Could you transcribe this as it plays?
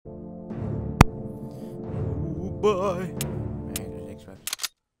Bye.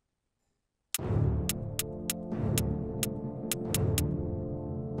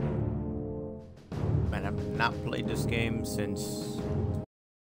 Man, I've not played this game since...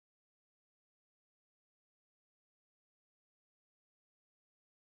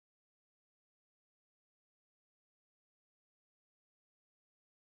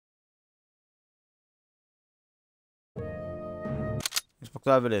 Xbox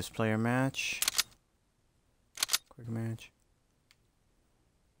Live it is. Player match. Quick match.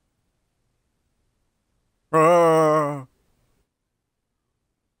 Hello?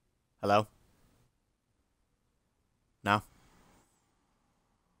 No?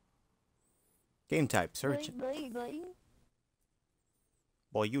 Game type, search.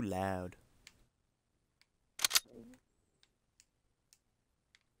 Boy, you loud.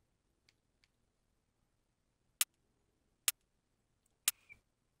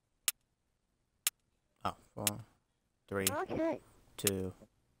 Oh, 4, 3, 2,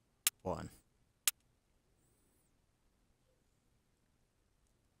 1.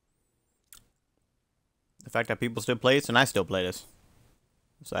 The fact that people still play this and I still play this.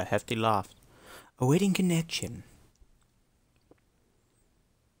 It's a hefty loft. Awaiting connection.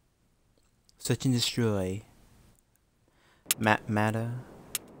 Search and destroy. Mata.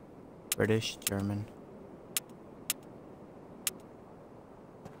 British, German.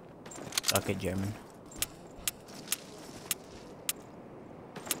 Okay, German.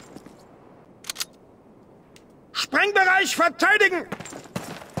 Sprengbereich verteidigen!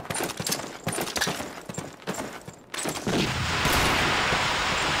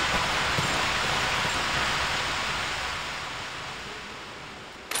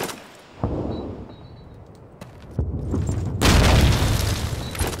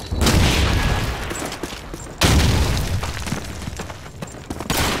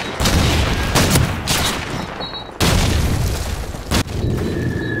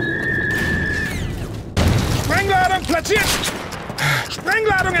 Sprengladung platziert!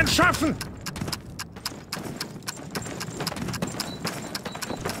 Sprengladung entschaffen!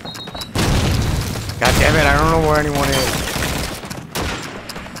 God damn it, I don't know where anyone is.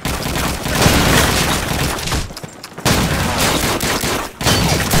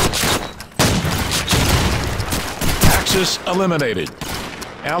 Axis eliminated.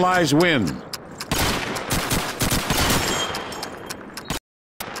 Allies win.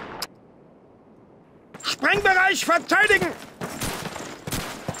 Sprengbereich verteidigen!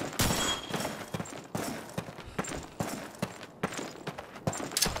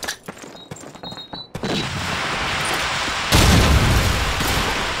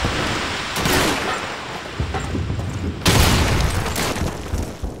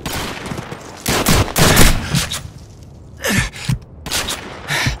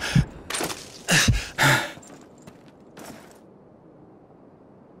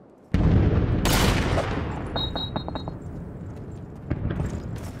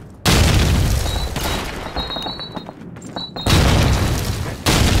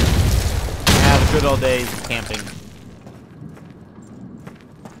 Good old days of camping.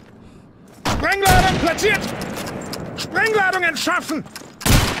 Sprengladung platziert! Sprengladung entschaffen!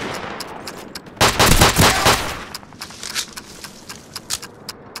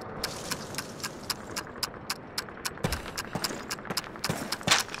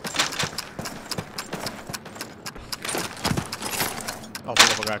 Oh,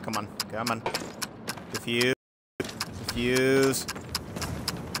 God, come on. Come on. Defuse. Defuse.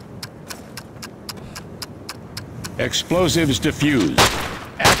 Explosives defused.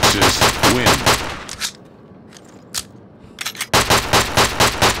 Axis win.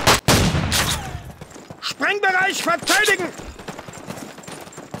 Sprengbereich verteidigen!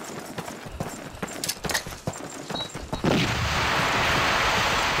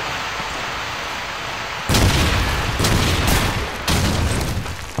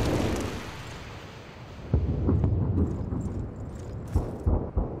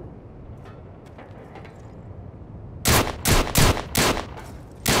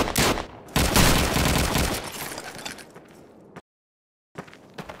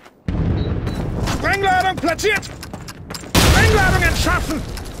 Sprengladung platziert! Sprengladung entschaffen!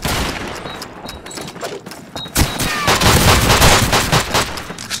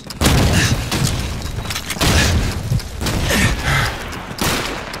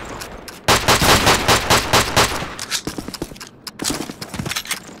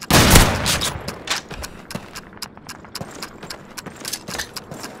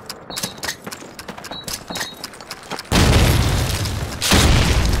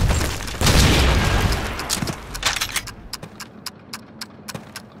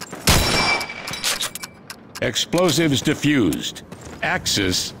 Explosives defused.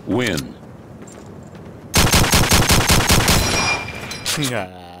 Axis win. Ja.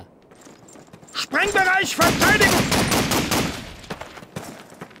 Sprengbereich verteidigen!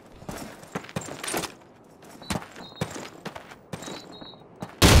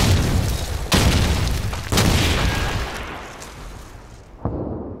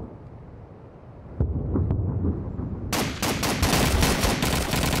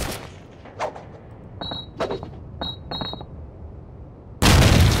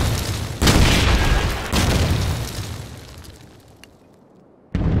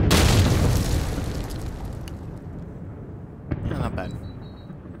 Yeah, not bad.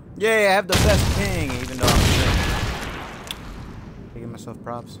 Yay, I have the best ping, even though I'm sick. I give myself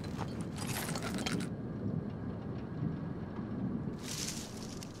props.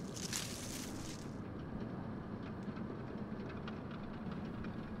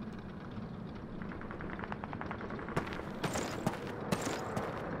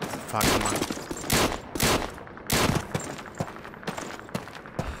 Fuck, come on.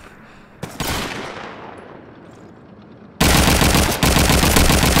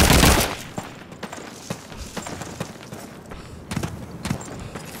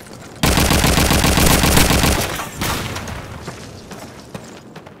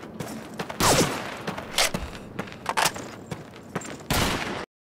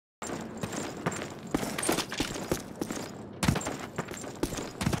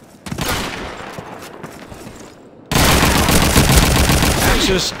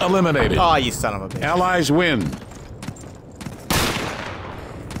 Axis eliminated. Oh, you son of a bitch. Allies win.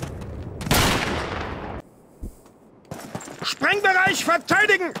 Sprengbereich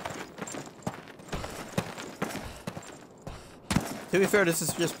verteidigen! To be fair, this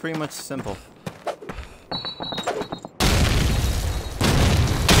is just pretty much simple.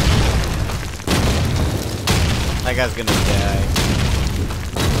 That guy's gonna die.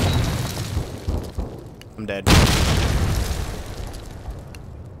 I'm dead.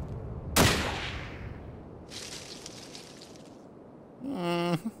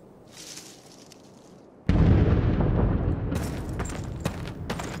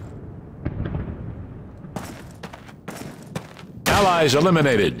 Allies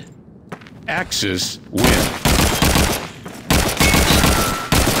eliminated. Axis win.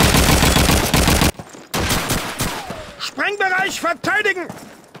 Sprengbereich verteidigen!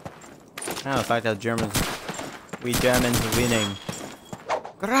 Ah, the fact that we Germans are winning.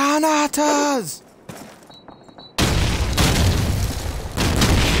 Granatas!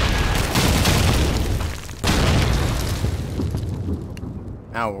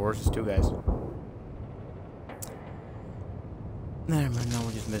 Ow, we're just two guys. Never mind, no,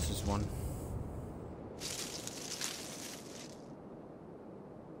 we'll just miss this one.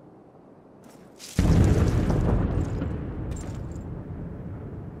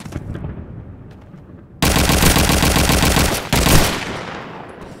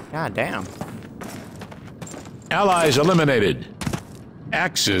 God damn. Allies eliminated.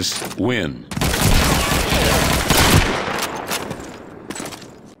 Axis win.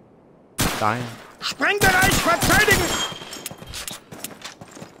 Dying. Sprengbereich verteidigen!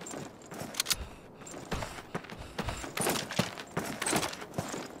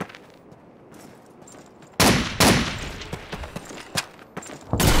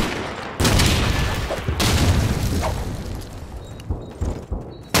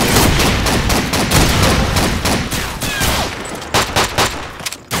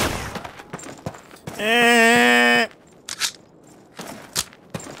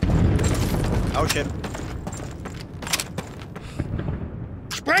 Oh shit.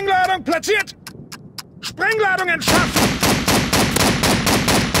 Sprengladung platziert! Sprengladung entschärfen!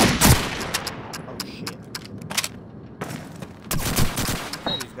 Oh shit.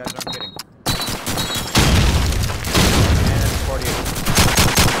 Oh, these guys aren't kidding. And 48.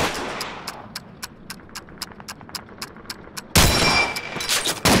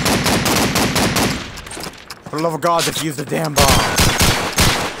 For the love of God, defuse the damn bomb.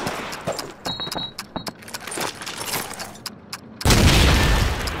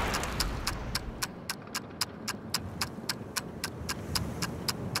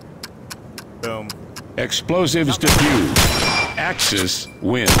 Boom. Explosives defused. Axis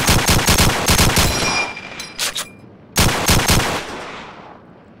win.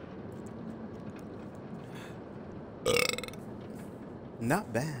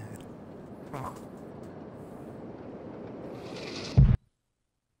 Not bad.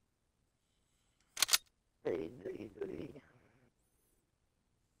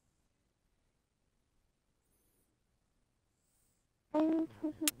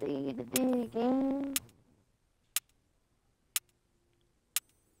 Game.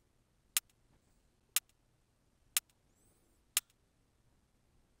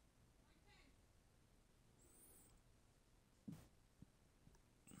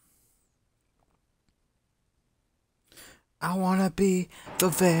 I wanna be the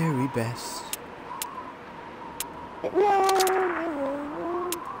very best.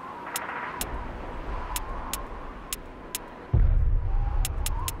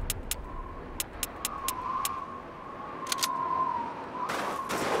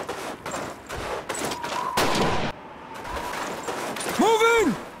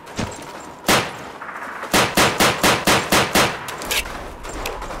 Moving!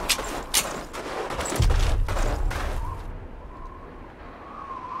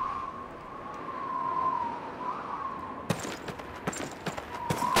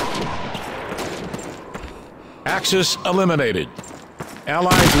 Axis eliminated.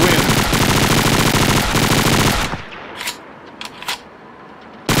 Allies win.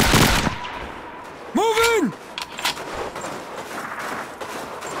 Moving!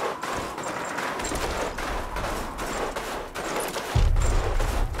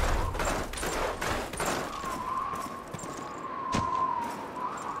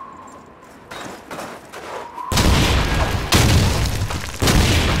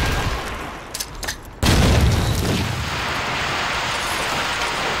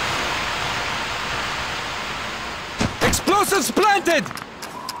 Explosives planted!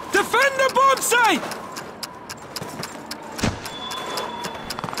 Defend the bomb site!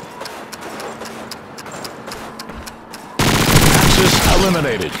 Axis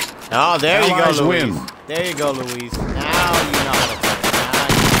eliminated. Oh, there you Allies go, Louise. win. There you go, Louise. Now you know how to play.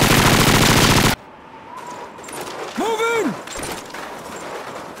 Moving!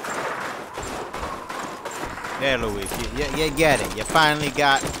 There, Louise. You get it. You finally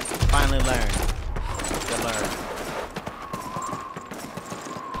learned. You learned.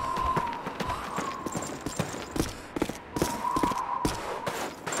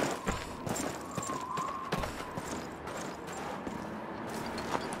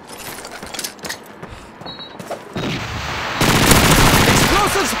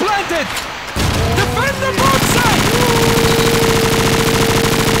 Explosives planted! Defend the bomb site!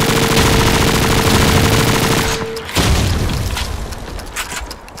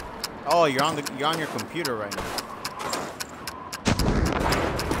 Oh, you're on your computer right now.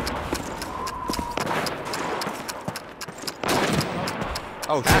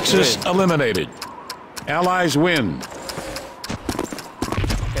 Oh, shit. Axis eliminated. Allies win.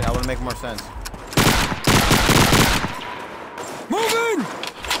 Okay, that would make more sense. Moving!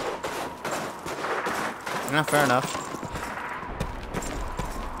 Yeah, fair enough.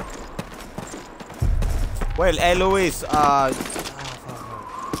 Wait, hey, Luis,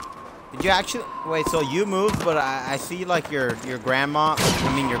 did you actually, wait, so you moved, but I see, like, your grandpa,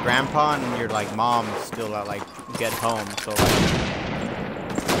 and your, like, mom still, like, get home, so, like,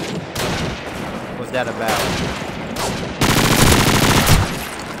 what's that about?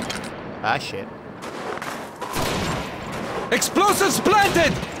 Ah, shit. Explosives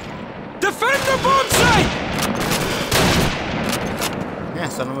planted! Defend the bomb site! Yeah,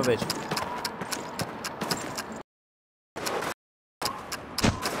 son of a bitch.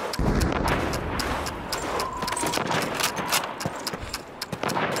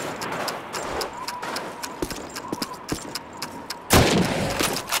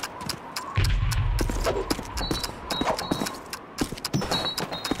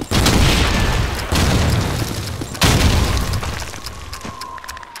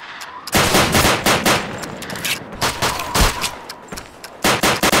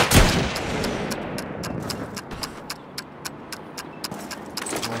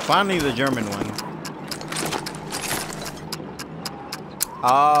 Finally, the German one.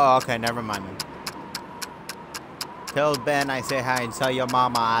 Oh, okay, never mind then. Tell Ben I say hi, and tell your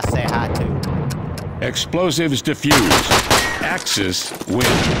mama I say hi too. Explosives defused. Axis win.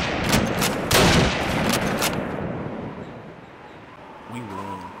 We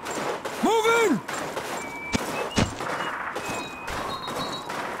win. Moving!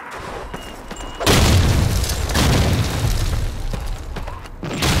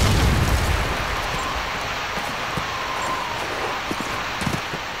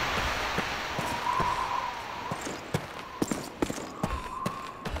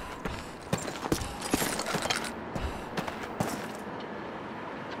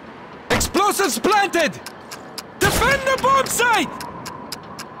 Explosives planted! Defend the bomb site!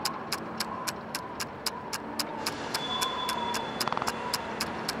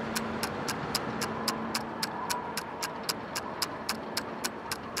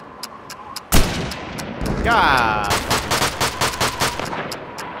 God.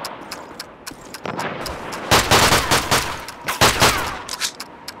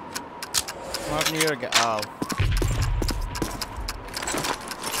 What happened to your guy? Oh.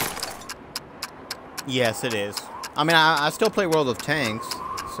 Yes, it is. I mean, I still play World of Tanks,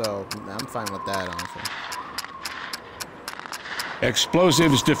 so I'm fine with that, honestly.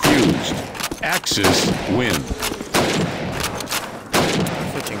 Explosives diffused. Axis win.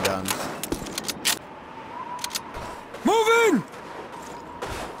 Switching guns. Moving!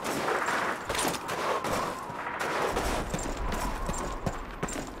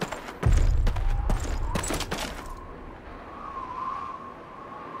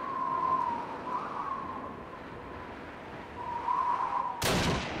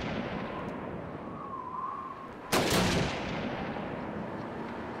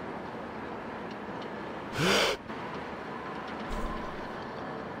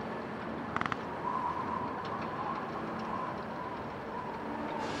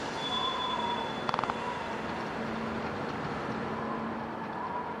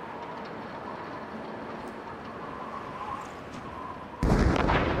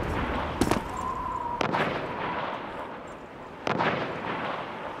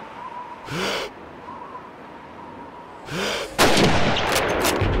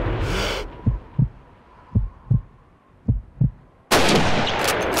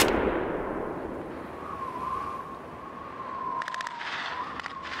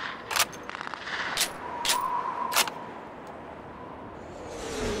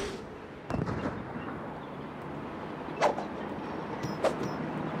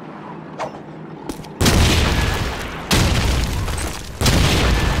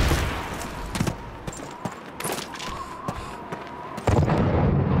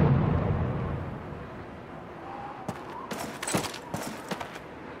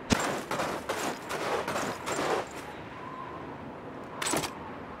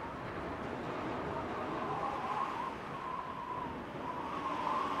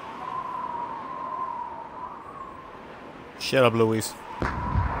 Shut up, Luis.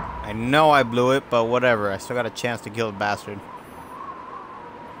 I know I blew it, but whatever. I still got a chance to kill the bastard.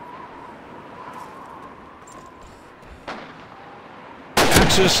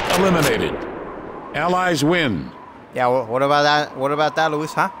 Axis eliminated. Allies win. Yeah, what about that? What about that,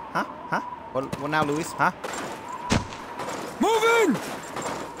 Luis? Huh? Huh? Huh? What now, Luis? Huh? Moving!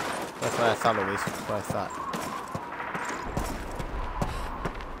 That's what I thought, Luis. That's what I thought.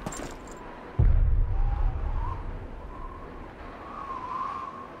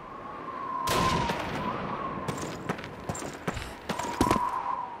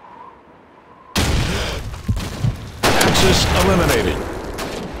 Axis eliminated.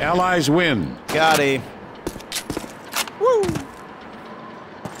 Allies win. Got him. Woo!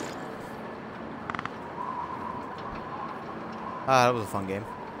 Ah, that was a fun game.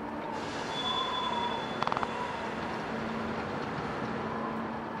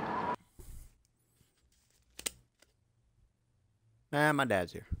 Nah, my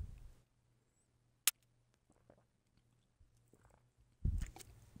dad's here.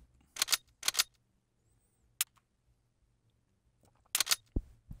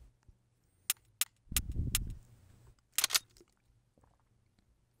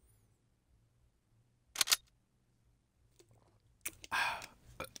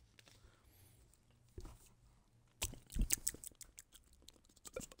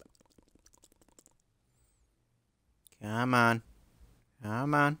 Come on.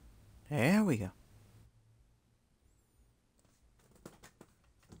 Come on. There we go.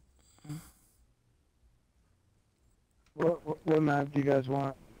 What map do you guys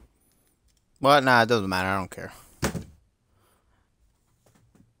want? What? Nah, it doesn't matter. I don't care.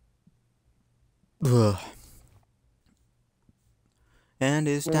 Ugh. And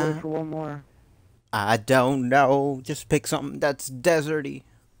it's Wait time. for one more. I don't know. Just pick something that's deserty.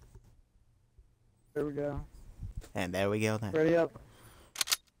 There we go. And there we go then. Ready up.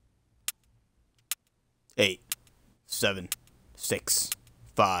 8, 7, 6,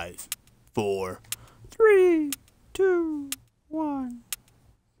 5, 4, 3, 2, 1.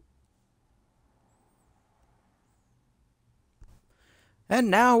 And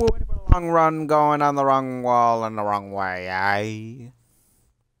now we're waiting for a long run going on the wrong wall and the wrong way. I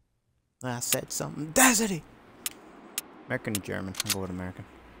said something deserty. American or German? I'll go with American.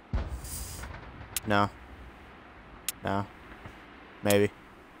 No. No. Maybe.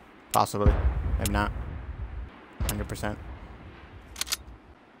 Possibly. Maybe not. 100%.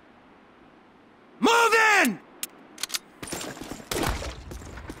 Move in!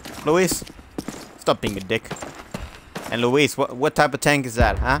 Luis, stop being a dick. And Luis, what type of tank is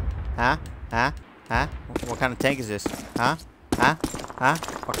that? Huh? Huh? Huh? Huh? What kind of tank is this? Huh? Huh? Huh?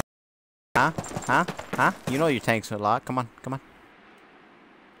 Huh? Huh? Huh? You know your tanks a lot. Come on. Come on.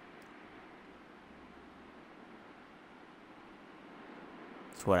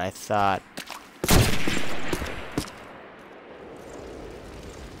 That's what I thought.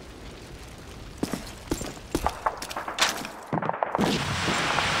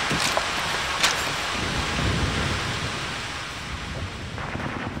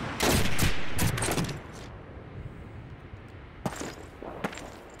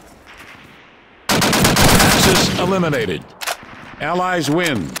 eliminated. Allies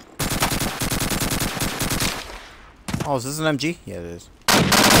win. Oh, is this an MG? Yeah, it is.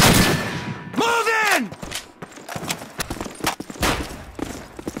 Move in!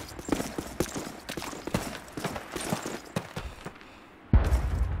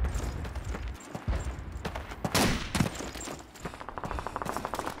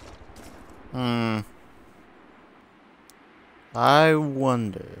 I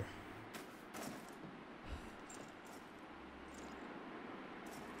wonder.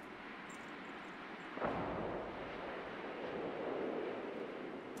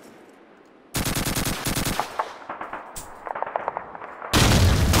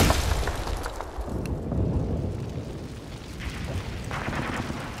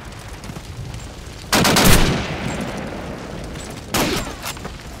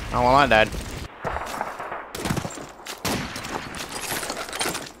 Oh, well, I died.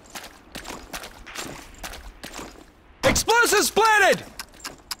 Explosives planted!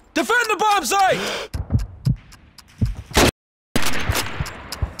 Defend the bomb site!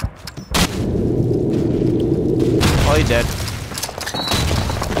 Oh, he dead.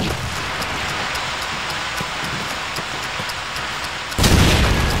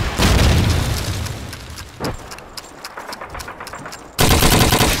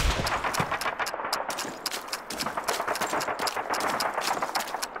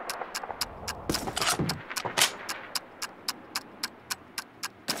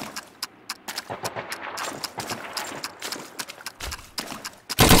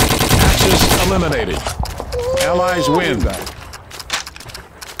 Eliminated. Allies win.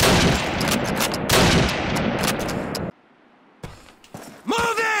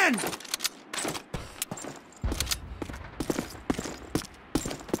 Move in!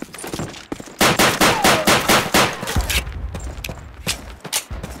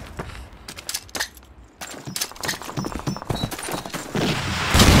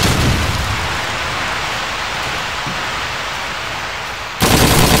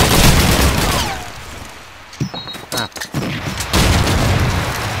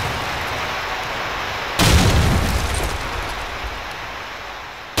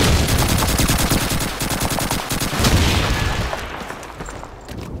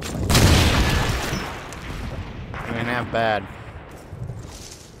 Bad.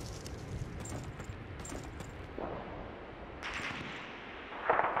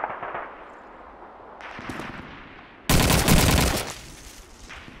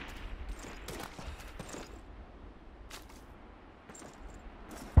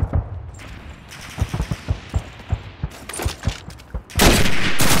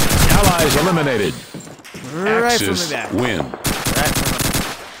 Allies eliminated. Right from the Axis back. win. Right from the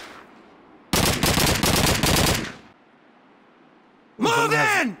Move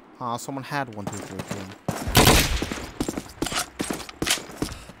in! Oh, someone had 1, 2, 3, 4.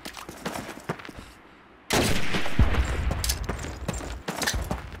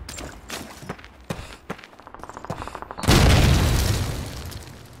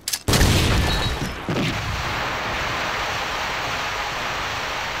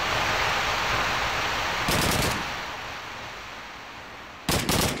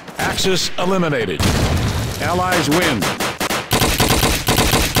 Axis eliminated. Allies win.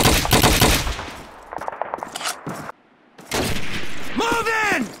 Move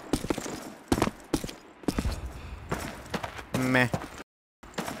in! Meh.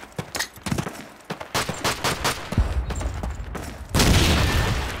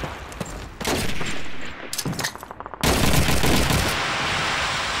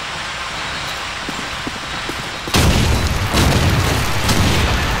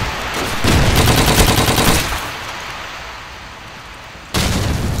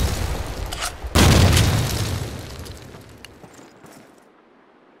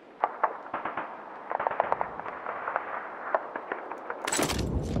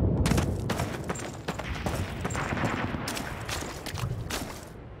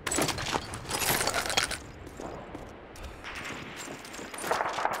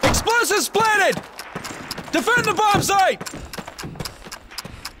 Explosives planted! Defend the bomb site!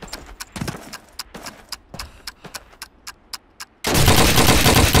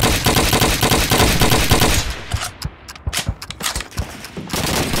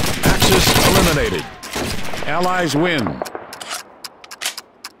 Axis eliminated. Allies win.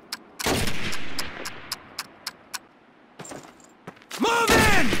 Move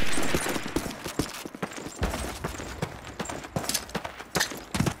in!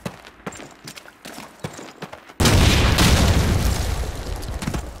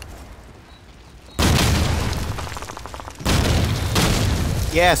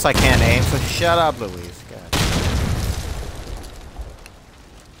 Yes, I can aim, so shut up, Louise. God.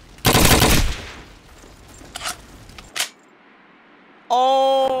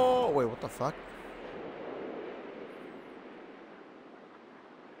 Oh wait, what the fuck?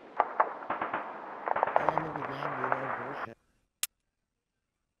 I ended the game, dude. That was bullshit.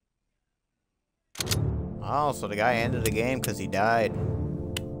 Oh, so the guy ended the game because he died.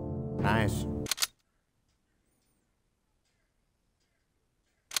 Nice.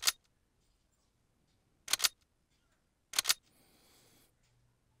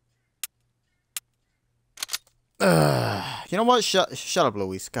 You know what? Shut up,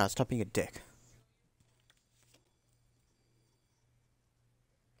 Luis. God, stop being a dick.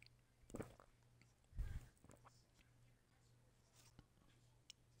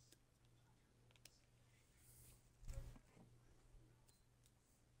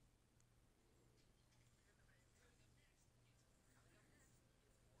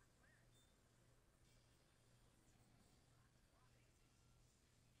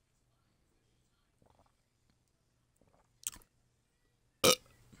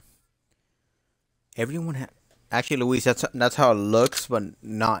 Everyone actually, Luis, that's how it looks, but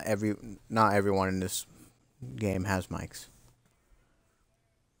not everyone in this game has mics.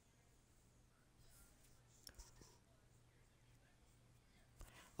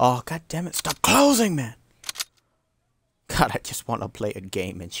 Oh, god damn it, stop closing, man. God, I just want to play a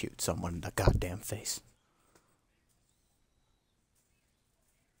game and shoot someone in the goddamn face.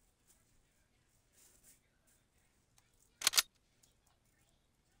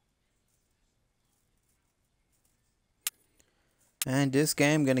 And this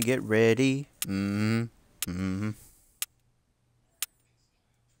game gonna get ready. To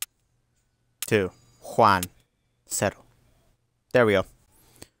Juan. Settle. There we go.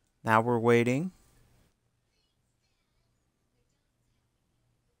 Now we're waiting.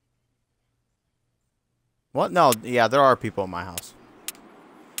 What? No, yeah, there are people in my house.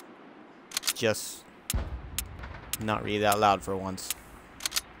 Just not really that loud for once.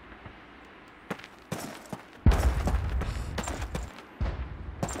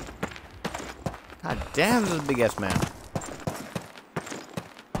 God damn, this is a big ass man.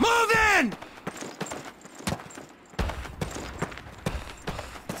 Move in!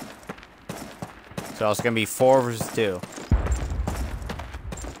 So it's gonna be 4 versus 2.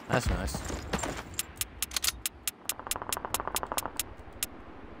 That's nice.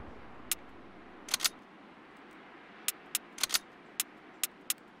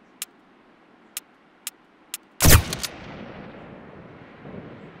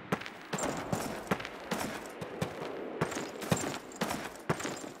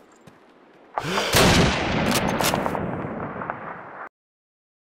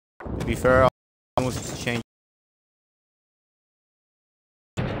 To be fair, I almost changed.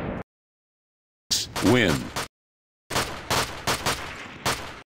 Win.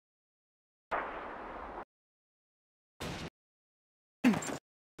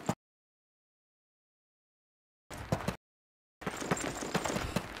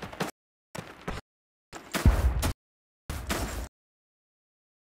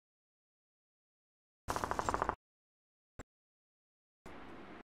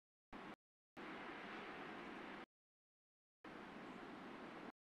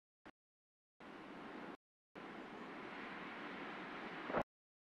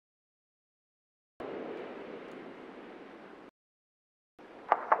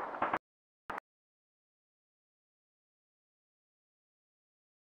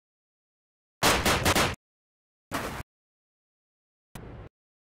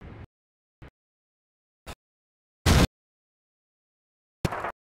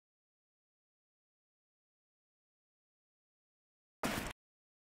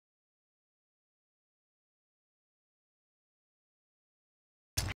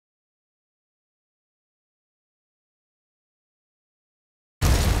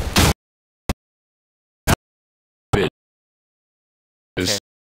 Okay.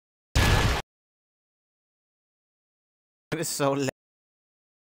 It's so late.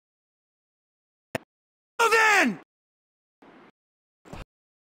 Move in!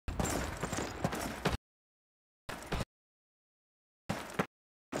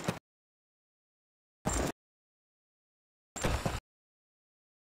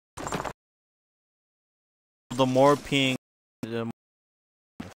 The more ping, the